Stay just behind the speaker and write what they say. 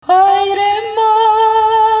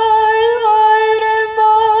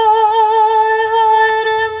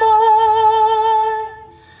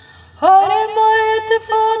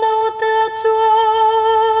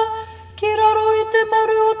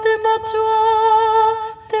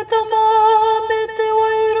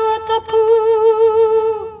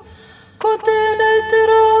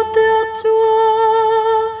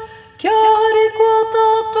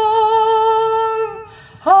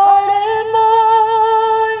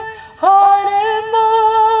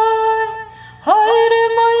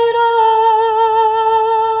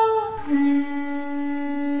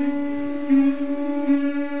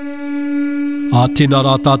Tēnā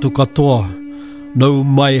rā tātou katoa, nau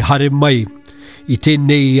mai, hare mai, i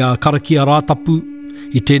tēnei karakia rātapu,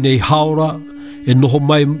 i tēnei haora, e noho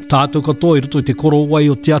mai tātou katoa i roto i te koro wai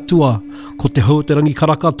o te atua, ko te hauterangi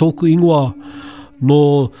karaka tōku ingoa, no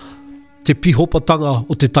te pihopatanga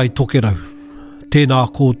o te tai tokerau. Tēnā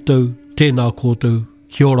kōtou,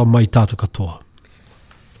 kia ora mai tātou katoa.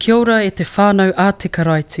 Kia ora e te whānau a te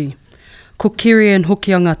karaiti. Ko Kirian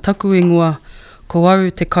hokianga taku ingoa, ko au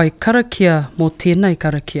te kai karakia mō tēnei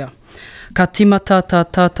karakia. Ka timata tā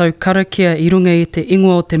tātou karakia i runga i te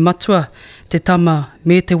ingoa o te matua, te tama,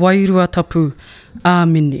 me te wairua tapu,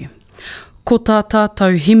 āmini. Ko tā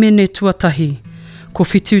tātou himene tuatahi, ko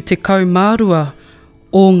whitu te kaumārua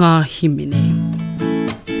o ngā himene.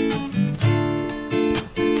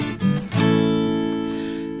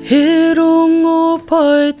 He rongo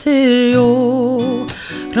pai te o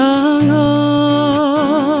ranga,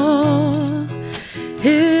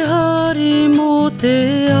 he hari mō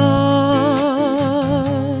te ao.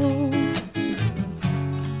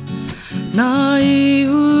 Nā i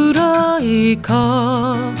ura i ka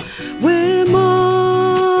we mai,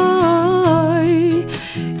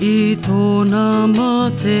 i tōna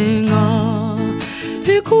matenga,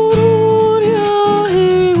 he kororia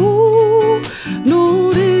he o no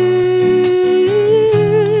re,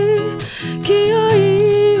 kia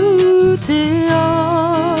i u te a.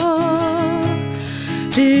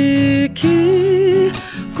 Reki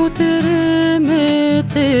ko te re me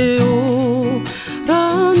te o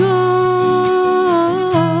ranga,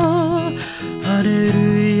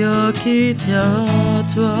 hareruia ki te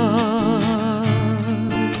atua.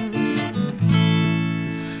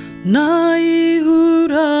 Nā i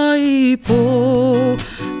hura i pō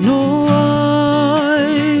no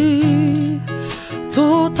ai, tō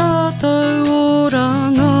tātou o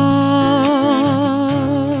ranga.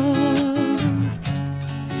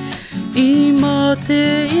 I mate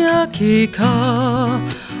ia ki ka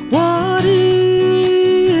wari,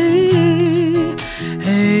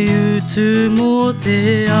 hei utu mō te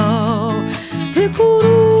ao, he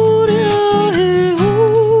kororia he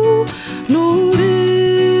o no re,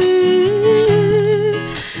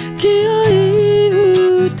 kia i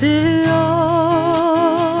u te a.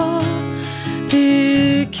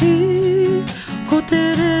 Reki ko te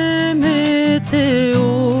re me te o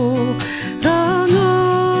ranga,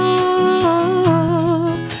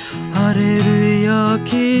 hareruia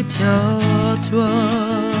ki te atua.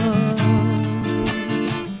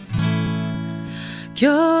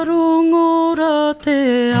 Kia rongo rā te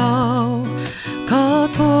ao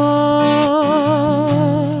katoa,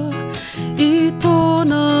 i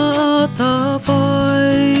tōna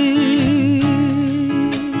atawhai.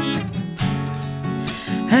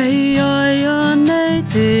 Hei ai anei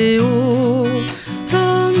te o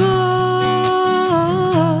ranga,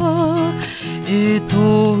 e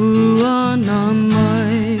tohu ana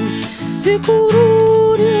mai, he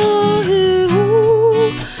kororia he o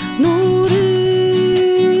no re,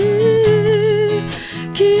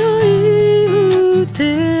 kia i u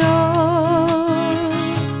te a.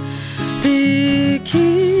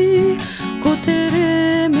 Reki ko te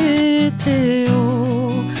re me te o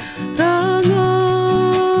ranga,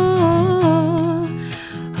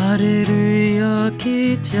 hareruia ki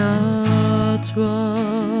te atua.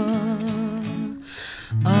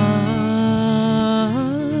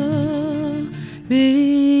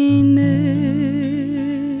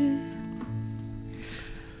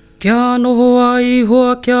 Kia noho ai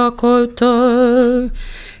hoa kia koutou,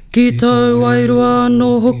 ki tau wairua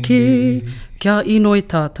no hoki, kia ino i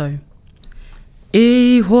tātou. E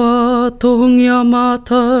ihoa tohungi a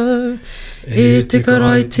mātou, e te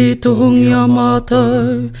karaiti tohungi a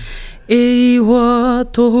mātou, e ihoa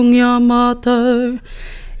tohungi a mātou,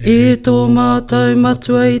 e tō mātou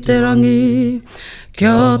matua i te rangi,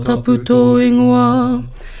 kia tapu tō ingoa,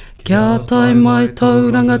 kia tai mai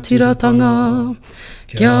tau rangatiratanga,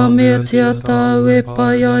 kia mea te atau e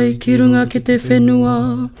pai ai ki runga ki te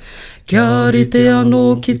whenua, kia rite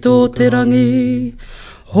anō ki tō te rangi,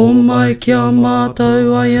 ho mai kia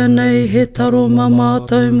mātou ai anei he taro ma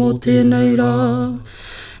mātou mō tēnei rā,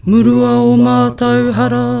 murua o mātou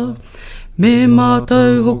hara, me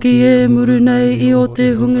mātou hoki e muru nei i o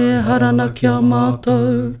te hunge harana kia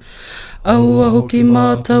mātou, aua hoki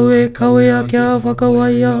mātou e kawea kia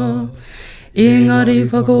whakawaia, engari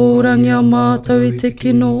whakaurangia mātou i te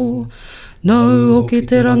kino, nau hoki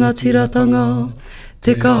te rangatiratanga,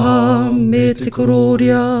 te kaha me te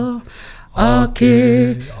kororia,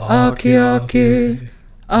 ake,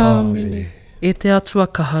 āmene. E te atua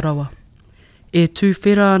kaharawa, e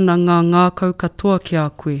tūwhera ana ngā ngākau katoa ki a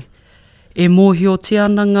koe, e mōhio te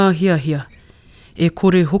ana ngā hiahia, E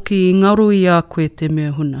kore hoki I ngaro I a koe te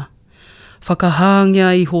mea huna.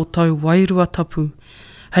 Whakahāngia iho tau wairua tapu.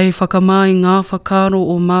 Hei whakamai ngā whakaro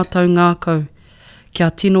o mātou ngākau.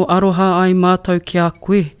 Kia tino aroha ai mātou ki a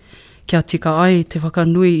koe. Kia tika ai te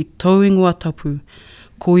whakanui I tau ingoa tapu.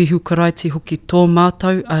 Ko ihu karaiti hoki tō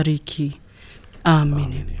mātou ariki.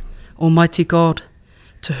 Amen. Amen. Almighty God,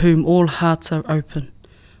 to whom all hearts are open,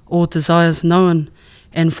 all desires known,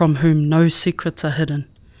 and from whom no secrets are hidden,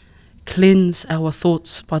 cleanse our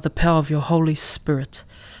thoughts by the power of your Holy Spirit,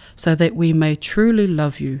 so that we may truly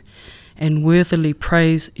love you and worthily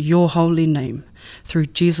praise your holy name, through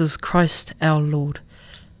Jesus Christ our Lord.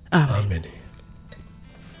 Amen. Amen.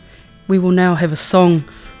 We will now have a song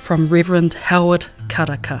from Reverend Howard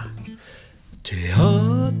Karaka. Te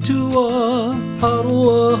atua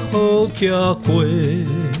aroa ho kia koe,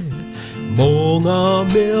 mō ngā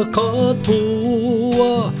mea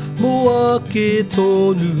katoa, moa ke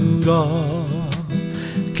tonu rā.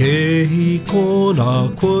 Ke hiko nā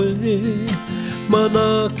koe,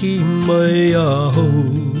 mana ki mai ahau,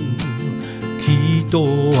 ki tō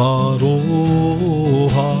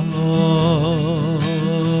aroha.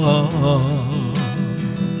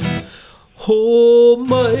 Ho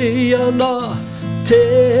mai ana te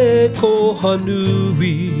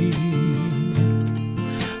kohanui,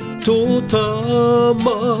 tō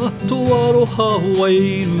tama tō aroha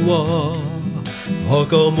wairua,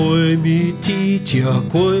 whakamoe mi titia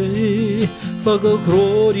koe,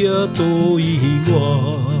 whakakroria tō ingoa,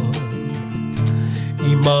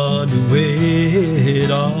 Immanuela.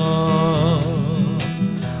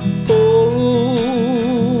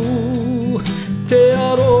 Te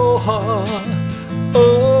aroha,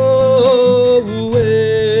 oh e.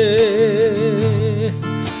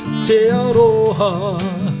 Te aroha,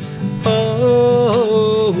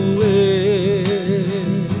 oh e.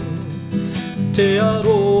 Te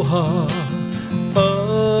aroha,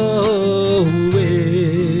 oh e.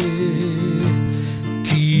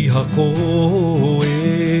 Ki hako e.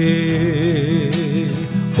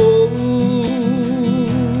 Oh,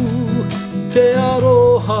 te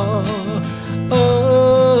aroha,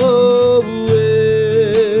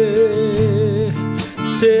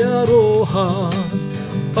 te aroha,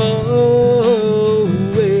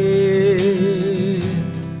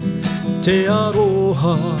 te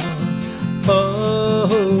aroha,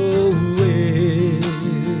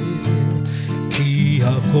 ki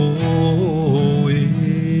hako e.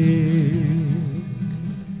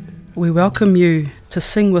 We welcome you to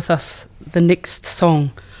sing with us the next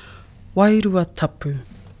song, Wairua Tapu.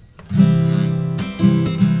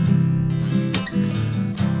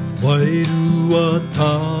 Wairua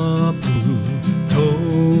tapu tō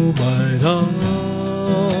mai rā,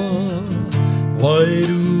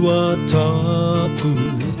 Wairua tapu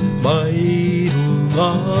mai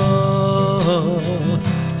runga,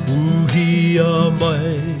 Uhia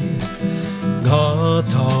mai ngā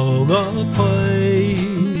taonga pai,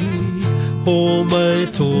 Ho mai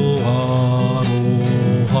tō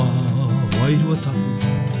aroha. Wairua tapu,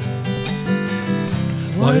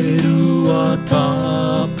 Wairua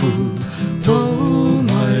tapu tō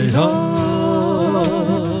mai rā,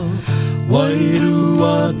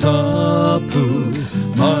 Wairua tapu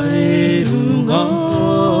mai runga,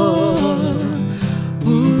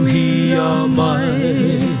 Uhia mai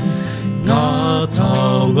ngā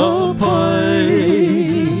taonga pai,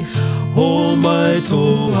 Ho mai tō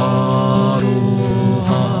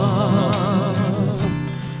aroha.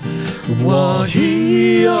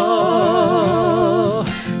 Wahia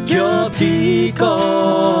kia tika,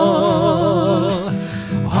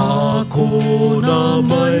 a kona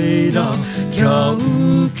maira kia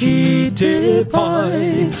uki te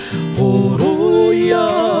pai, horoia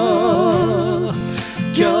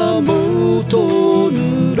kia mautonu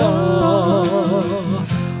rā,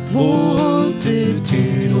 mō te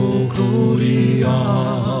tino gloria.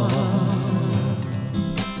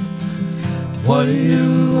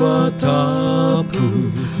 Wairua tapu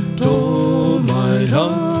tō mai rā,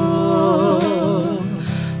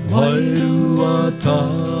 Wairua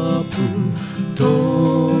tapu tō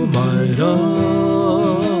mai rā,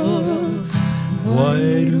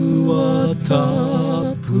 Wairua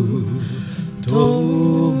tapu tō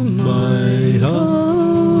mai rā.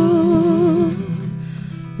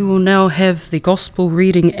 We will now have the gospel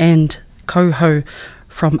reading and koho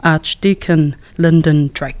from Archdeacon Lyndon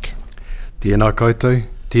Drake. Tēnā koutou,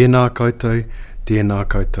 tēnā koutou, tēnā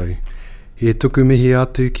koutou. He tuku mihi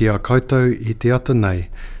atu ki a koutou I te ata nei,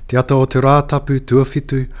 te ata o te rātapu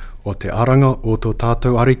tuawhitu o te aranga o tō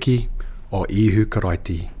tātou ariki o Ihu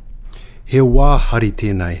Karaiti. He wā hari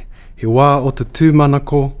tēnei, he wā o te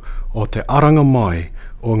tūmanako o te aranga mai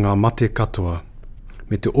o ngā mate katoa,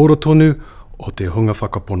 me te oro tonu o te hunga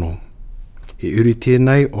whakapono. He uri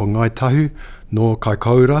tēnei o Ngai Tahu no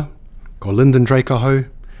Kaikoura, ko Lyndon Drake ahau,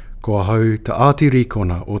 ko ahau te Āti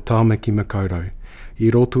Rīkona o Tāmaki Makaurau, I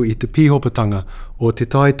roto I te pīhopatanga o te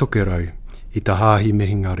tai tokerau, I te hāhi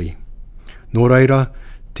mihingari. Nō reira,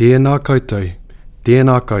 tēnā koutou,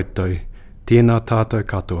 tēnā tātou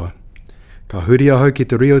katoa. Ka huri ahau ki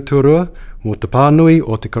te Rio Tuarua, mō te pānui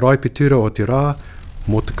o te Karaipitura o te rā,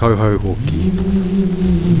 mō te kauhau hoki.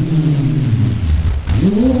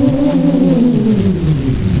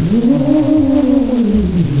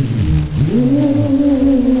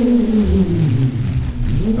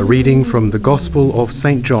 A reading from the Gospel of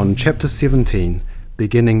St. John, chapter 17,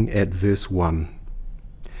 beginning at verse 1.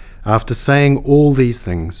 After saying all these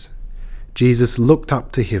things, Jesus looked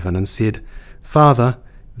up to heaven and said, Father,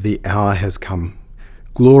 the hour has come.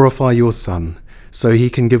 Glorify your Son, so he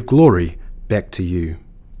can give glory back to you.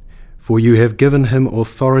 For you have given him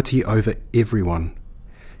authority over everyone.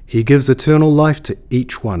 He gives eternal life to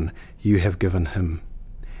each one you have given him.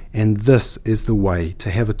 And this is the way to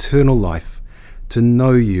have eternal life, to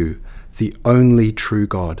know you, the only true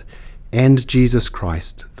God, and Jesus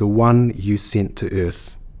Christ, the one you sent to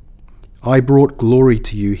earth. I brought glory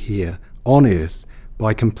to you here on earth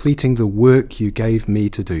by completing the work you gave me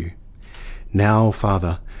to do. Now,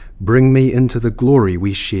 Father, bring me into the glory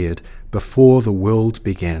we shared before the world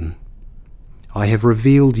began. I have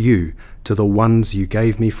revealed you to the ones you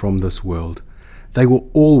gave me from this world. They were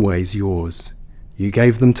always yours. You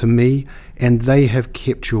gave them to me, and they have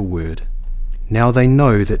kept your word. Now they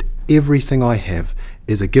know that everything I have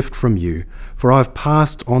is a gift from you, for I have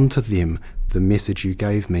passed on to them the message you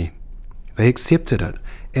gave me. They accepted it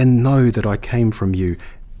and know that I came from you,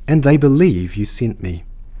 and they believe you sent me.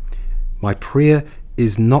 My prayer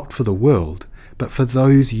is not for the world, but for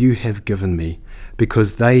those you have given me,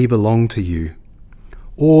 because they belong to you.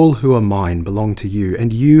 All who are mine belong to you,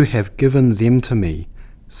 and you have given them to me,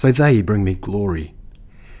 so they bring me glory.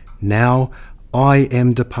 Now I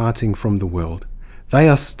am departing from the world. They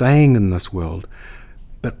are staying in this world,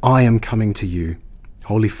 but I am coming to you.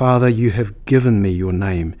 Holy Father, you have given me your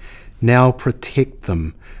name. Now protect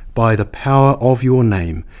them by the power of your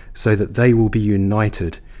name, so that they will be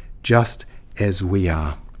united, just as we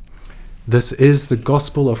are. This is the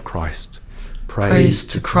gospel of Christ. Praise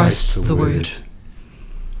to Christ the Word.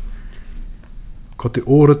 Ko te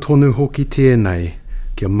ora tonu hoki tēnei,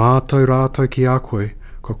 kia mātou rātou ki a koe,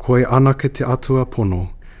 ko koe anake te atua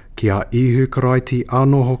pono, kia ihu karaiti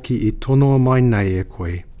anō hoki I tonoa mai nei e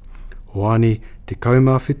koe. Hoani te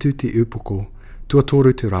kaumawhitu te upoko,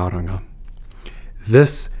 tuatoru te rāranga.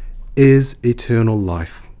 This is eternal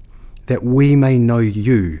life, that we may know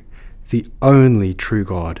you, the only true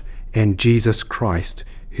God, and Jesus Christ,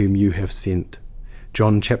 whom you have sent.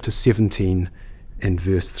 John chapter 17 and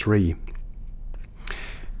verse 3.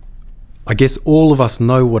 I guess all of us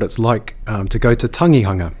know what it's like to go to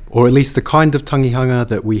tangihanga, or at least the kind of tangihanga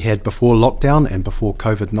that we had before lockdown and before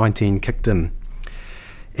COVID-19 kicked in.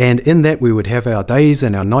 And in that we would have our days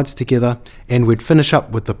and our nights together, and we'd finish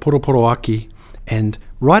up with the poroporo aki, and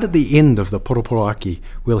right at the end of the poroporo aki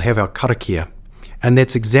we'll have our karakia. And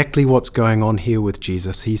that's exactly what's going on here with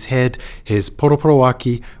Jesus. He's had his poroporo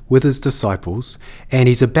aki with his disciples, and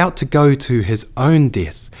he's about to go to his own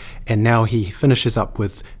death, and now he finishes up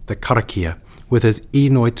with the karakia, with his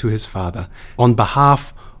inoi to his Father, on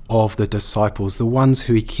behalf of the disciples, the ones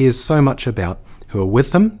who he cares so much about, who are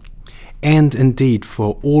with him, and indeed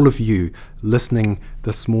for all of you listening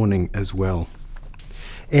this morning as well.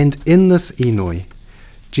 And in this inoi,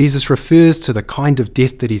 Jesus refers to the kind of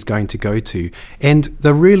death that he's going to go to. And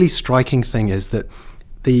the really striking thing is that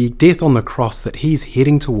the death on the cross that he's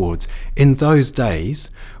heading towards in those days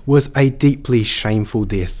was a deeply shameful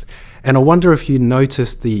death. And I wonder if you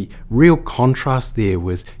noticed the real contrast there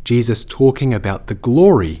with Jesus talking about the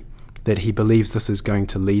glory that he believes this is going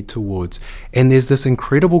to lead towards. And there's this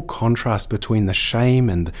incredible contrast between the shame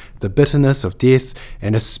and the bitterness of death,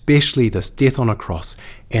 and especially this death on a cross,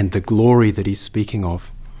 and the glory that he's speaking of.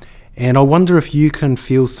 And I wonder if you can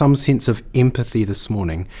feel some sense of empathy this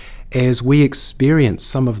morning as we experience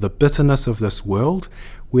some of the bitterness of this world,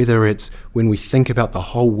 whether it's when we think about the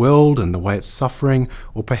whole world and the way it's suffering,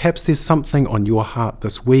 or perhaps there's something on your heart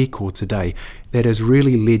this week or today that has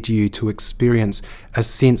really led you to experience a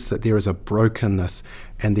sense that there is a brokenness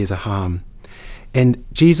and there's a harm. And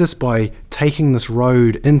Jesus, by taking this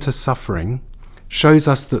road into suffering, shows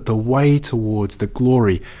us that the way towards the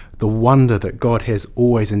glory, the wonder that God has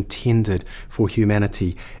always intended for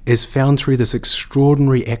humanity, is found through this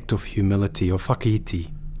extraordinary act of humility, of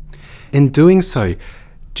whakaiti. In doing so,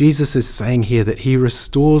 Jesus is saying here that he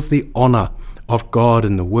restores the honour of God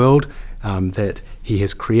in the world that he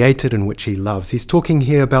has created and which he loves. He's talking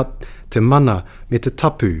here about te mana me te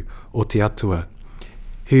tapu o te atua,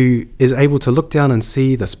 who is able to look down and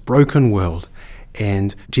see this broken world.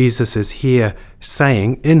 And Jesus is here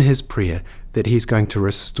saying in his prayer that he's going to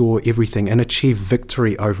restore everything and achieve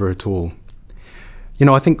victory over it all. You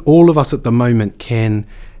know, I think all of us at the moment can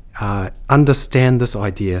understand this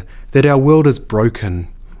idea that our world is broken.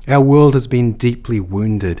 Our world has been deeply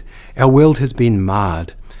wounded. Our world has been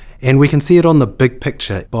marred. And we can see it on the big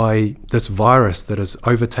picture by this virus that has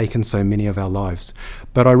overtaken so many of our lives.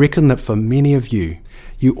 But I reckon that for many of you,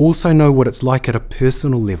 you also know what it's like at a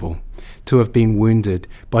personal level to have been wounded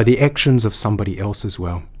by the actions of somebody else as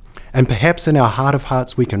well. And perhaps in our heart of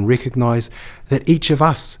hearts, we can recognize that each of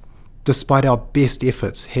us, despite our best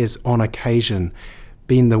efforts, has on occasion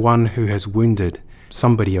been the one who has wounded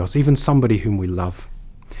somebody else, even somebody whom we love.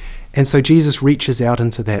 And so Jesus reaches out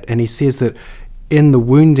into that, and he says that in the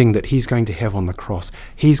wounding that he's going to have on the cross,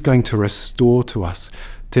 he's going to restore to us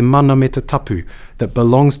te mana me te tapu that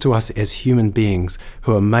belongs to us as human beings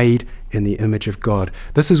who are made in the image of God.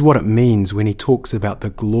 This is what it means when he talks about the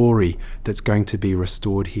glory that's going to be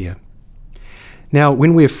restored here. Now,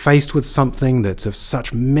 when we're faced with something that's of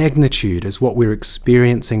such magnitude as what we're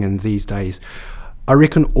experiencing in these days, I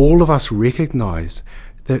reckon all of us recognize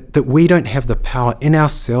that we don't have the power in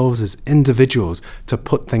ourselves as individuals to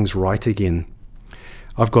put things right again.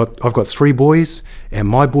 I've got 3 boys, and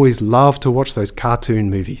my boys love to watch those cartoon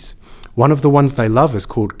movies. One of the ones they love is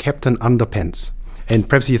called Captain Underpants. And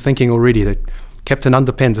perhaps you're thinking already that Captain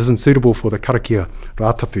Underpants isn't suitable for the karakia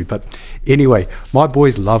rātapu. But anyway, my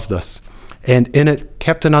boys love this. And in it,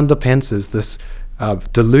 Captain Underpants is this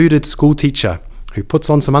deluded school teacher who puts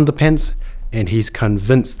on some underpants, and he's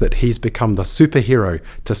convinced that he's become the superhero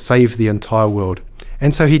to save the entire world.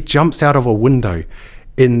 And so he jumps out of a window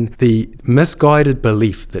in the misguided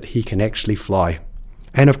belief that he can actually fly.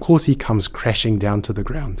 And of course he comes crashing down to the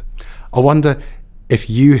ground. I wonder if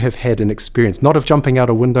you have had an experience, not of jumping out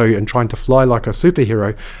a window and trying to fly like a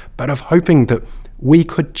superhero, but of hoping that we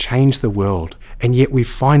could change the world, and yet we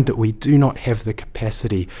find that we do not have the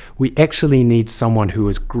capacity. We actually need someone who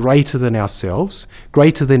is greater than ourselves,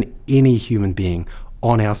 greater than any human being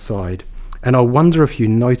on our side. And I wonder if you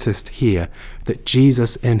noticed here that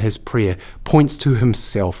Jesus in his prayer points to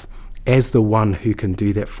himself as the one who can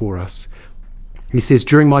do that for us. He says,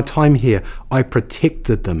 during my time here, I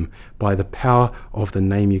protected them by the power of the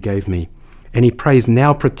name you gave me. And he prays,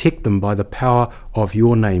 now protect them by the power of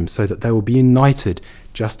your name so that they will be united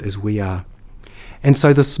just as we are. And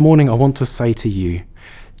so this morning I want to say to you,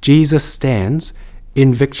 Jesus stands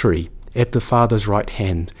in victory at the Father's right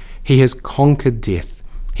hand. He has conquered death.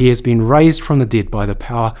 He has been raised from the dead by the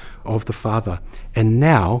power of the Father. And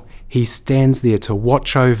now he stands there to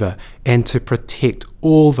watch over and to protect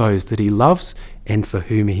all those that he loves and for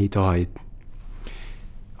whom he died.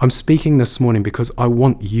 I'm speaking this morning because I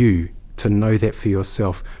want you to know that for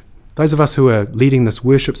yourself. Those of us who are leading this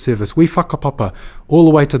worship service, we whakapapa all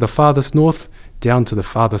the way to the farthest north, down to the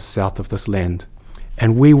farthest south of this land.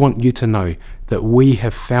 And we want you to know that we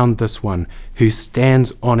have found this one who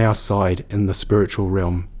stands on our side in the spiritual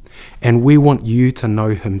realm. And we want you to know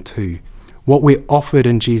him too. What we're offered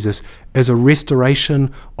in Jesus is a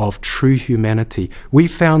restoration of true humanity. We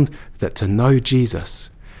found that to know Jesus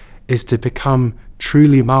is to become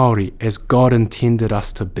truly Māori as God intended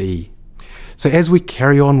us to be. So as we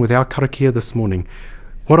carry on with our karakia this morning,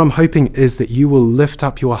 what I'm hoping is that you will lift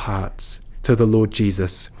up your hearts to the Lord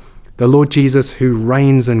Jesus who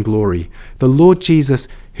reigns in glory, the Lord Jesus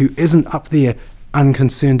who isn't up there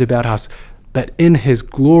unconcerned about us, but in his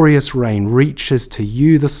glorious reign reaches to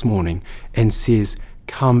you this morning and says,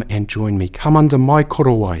 come and join me, come under my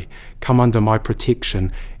korowai, come under my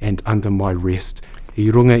protection and under my rest. I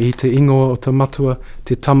runga i te ingoa o te matua,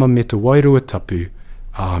 te tama me te wairua tapu.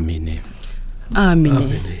 Āmine.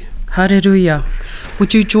 Āmine. Hallelujah.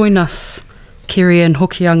 Would you join us, Kerry and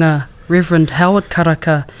Hokianga, Reverend Howard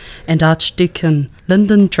Karaka and Archdeacon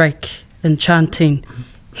Lyndon Drake in chanting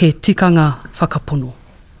He Tikanga Whakapono.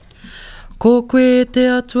 Ko koe te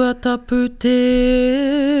atua tapu te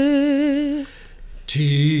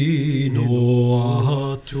Tino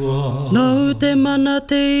atua no te mana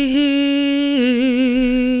te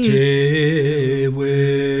ihi Te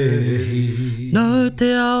wehi no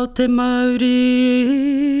te ao te mauri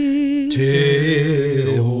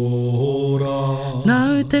Te ora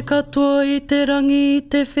Nau te katoa i te rangi i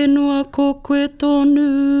te whenua ko koe tonu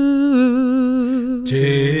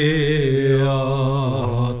Te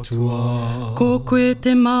atua Ko koe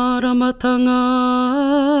te māramatanga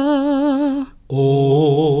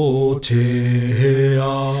o te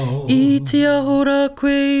ao. I te ahora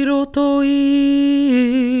koe I roto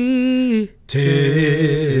I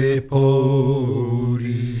te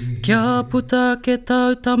pōri. Kia puta ke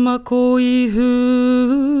tau tamako ihu.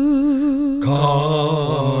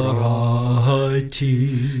 Karaiti.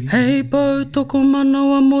 Hei pau toko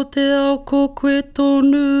manawa mo te ao ko koe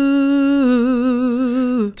tonu.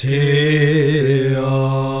 Te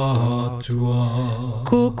atua.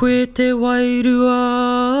 Ko koe te wairua.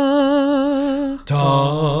 Tapu.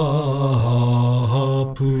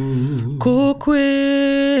 Ko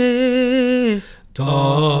koe.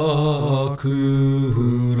 Taku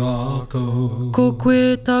rako. Ko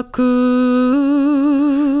koe taku.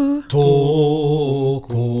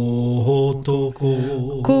 Toko toko.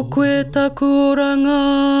 Ko koe taku oranga.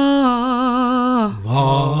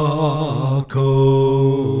 Makoe.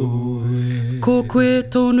 Ko koe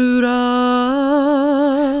tonu rā.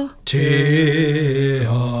 Te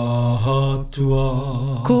atua.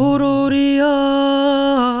 Kororia.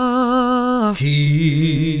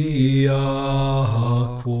 Kia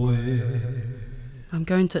koe. I'm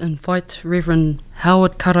going to invite Reverend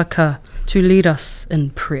Howard Karaka to lead us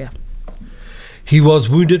in prayer. He was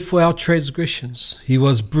wounded for our transgressions. He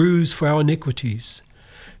was bruised for our iniquities.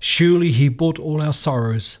 Surely he bore all our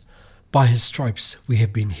sorrows. By his stripes we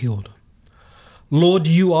have been healed. Lord,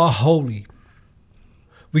 you are holy.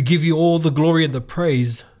 We give you all the glory and the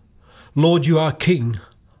praise. Lord, you are King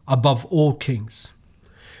above all kings.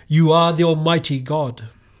 You are the Almighty God.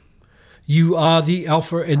 You are the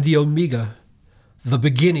Alpha and the Omega, the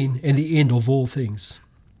beginning and the end of all things.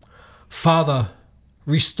 Father,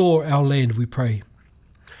 restore our land, we pray.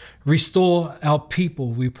 Restore our people,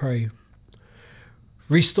 we pray.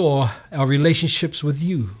 Restore our relationships with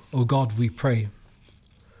you, O God, we pray.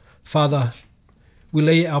 Father, we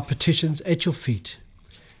lay our petitions at your feet.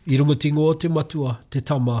 I runga te ingoa te matua, te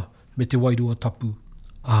tama, me te wairua tapu.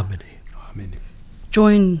 Amen. Amen.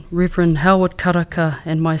 Join Reverend Howard Karaka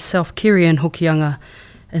and myself, Kerry Ann Hokianga,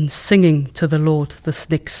 in singing to the Lord this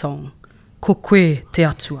next song. Ko koe te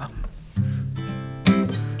atua.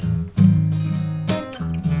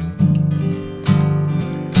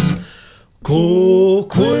 Ko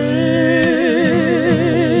koe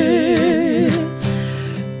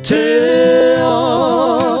te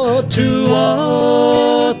atua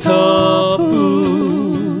tapu.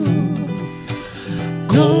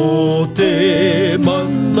 Ko te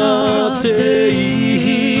mana te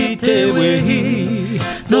ihi te wehi.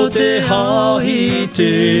 No te hahi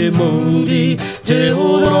te mauri te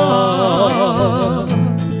ora.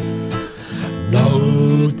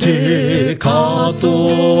 Nau te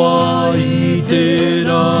katoa I te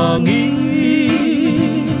rangi.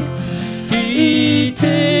 I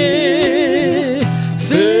te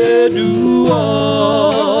whenua.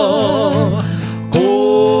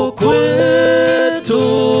 Ko koe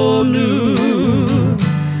tonu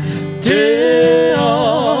te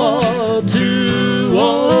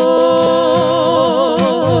atua.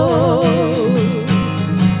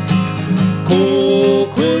 Ko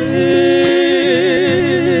koe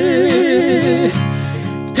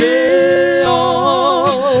te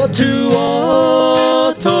atua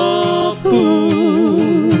tapu.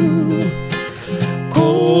 Ko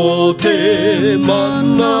te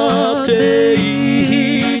mana te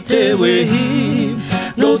ihi te wehi.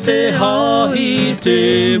 No te hahi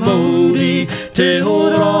te mauri te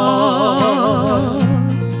ora.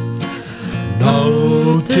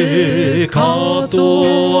 Nau te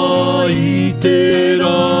katoa I te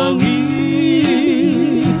rangi.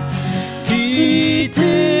 I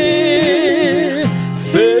te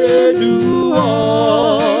whenua.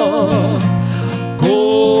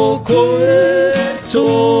 Ko koe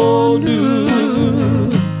tonu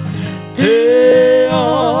te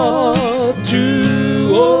atua.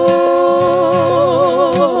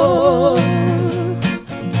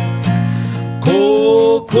 Ko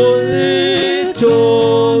koe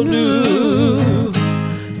tonu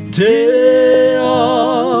te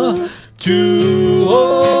atua.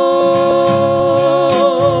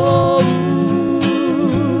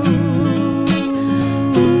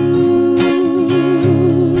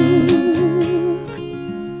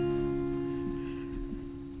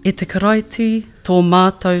 E te karaiti tō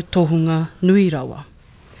mātou tohunga nui rawa.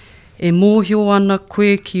 E mōhio ana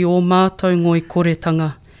koe ki o mātou ngoi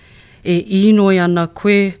koretanga. E inoi ana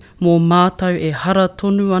koe mō mātou e hara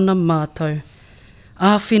tonu ana mātou.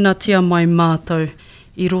 Āwhinatia mai mātou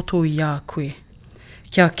I roto I a koe.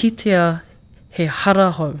 Kia kitea he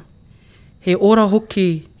harahau. He ora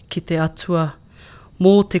hoki ki te atua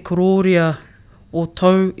mō te kororia o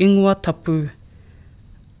tau ingoa tapu.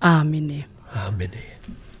 Āmene. Āmene.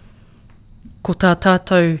 ko tā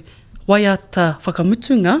tātou waiata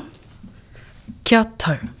whakamutunga, kia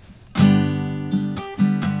tau.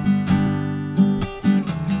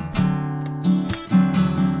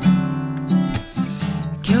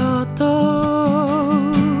 Kia tau,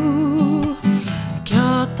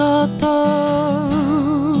 kia tātou,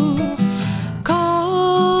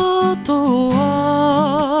 katoa.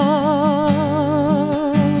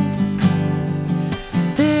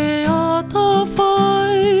 Te ata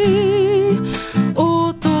whai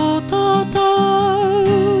o tō tātou,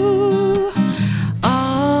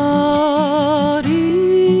 ariki.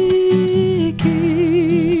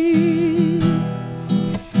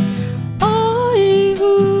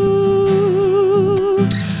 Aihu,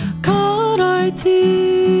 karaiti,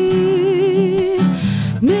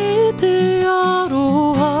 me te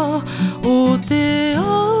aroha o te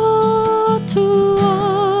atua,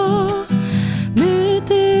 me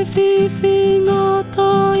te whiwhinga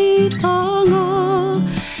taitanga,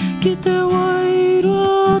 ki te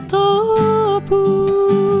wairua tapu.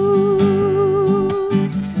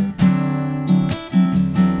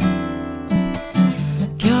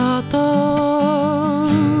 Kia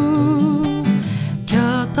tau,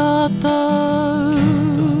 kia tātou,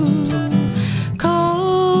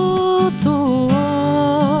 katoa.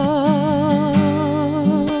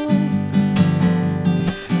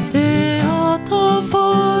 Te ata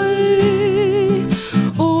whai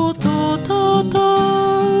o tō tātou,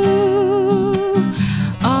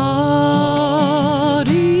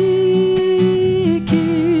 ariki.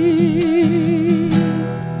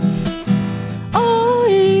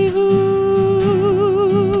 Aihu,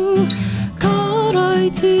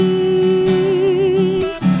 karaiti,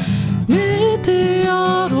 me te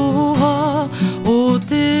aroha o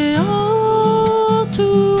te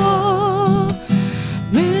atua,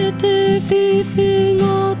 me te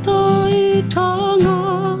whiwhinga taitanga,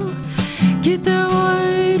 ki te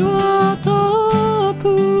wairua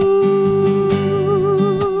tapu.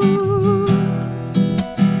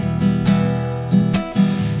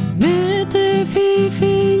 Me te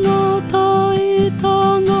whiwhinga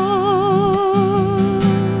taitanga,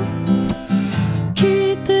 ki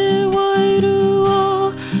te wairua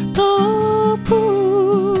tapu.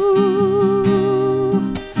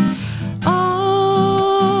 Aki,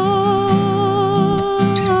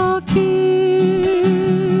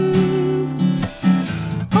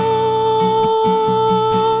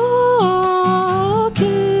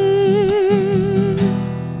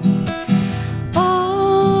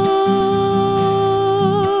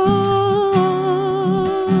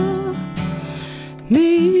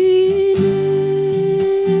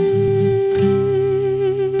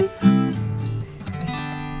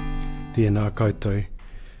 Tēnā koutou.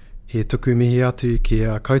 He tuku mihi atu ki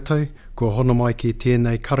a koutou, ko hono mai ki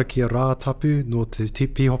tēnei karakia rātapu no te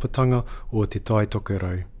pihopatanga o te tai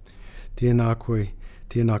tokerau. Tēnā koe,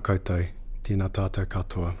 tēnā koutou, tēnā tātou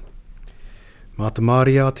katoa. Mā te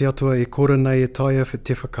Māori ati atua e kora nei e taia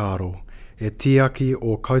te whakaaro, e tiaki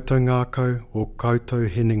o koutou ngākau o koutou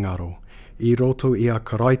henengaro, i roto i a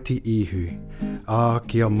karaiti ihu, a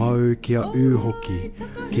kia mau kia hoki,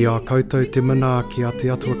 ki a koutou te mana ki a te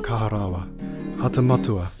atua kaharawa, a te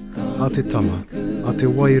matua, a te tama, a te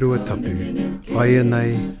wairua tapu, aia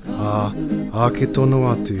nei, a ke tono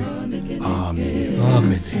atu, āmene.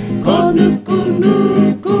 Āmene. Kanuku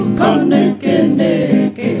nuku kaneke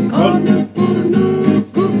neke, kanuku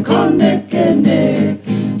nuku kaneke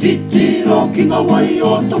neke, titiro ki ngā wai o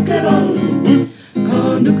tokerau.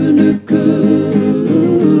 Kanuku nuku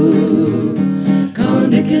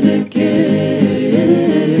kaneke neke,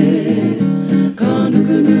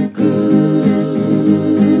 kanuku nuku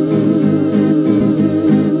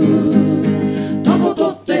takoto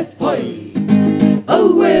te pai,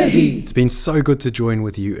 auehi. It's been so good to join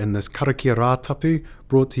with you in this karakia rātapu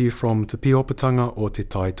brought to you from Te Pihopatanga o Te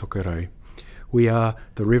Tai Tokerau. We are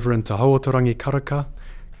the Reverend Te Hauotarangi Karaka,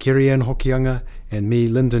 Kerry Ann Hokianga, and me,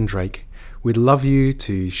 Lyndon Drake. We'd love you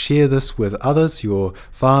to share this with others, your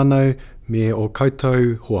whānau, me o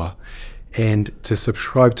koutou hoa, and to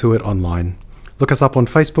subscribe to it online. Look us up on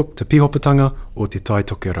Facebook, Te Pihopatanga o Te Tai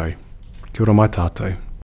Tokerau. Kia ora mai tātou.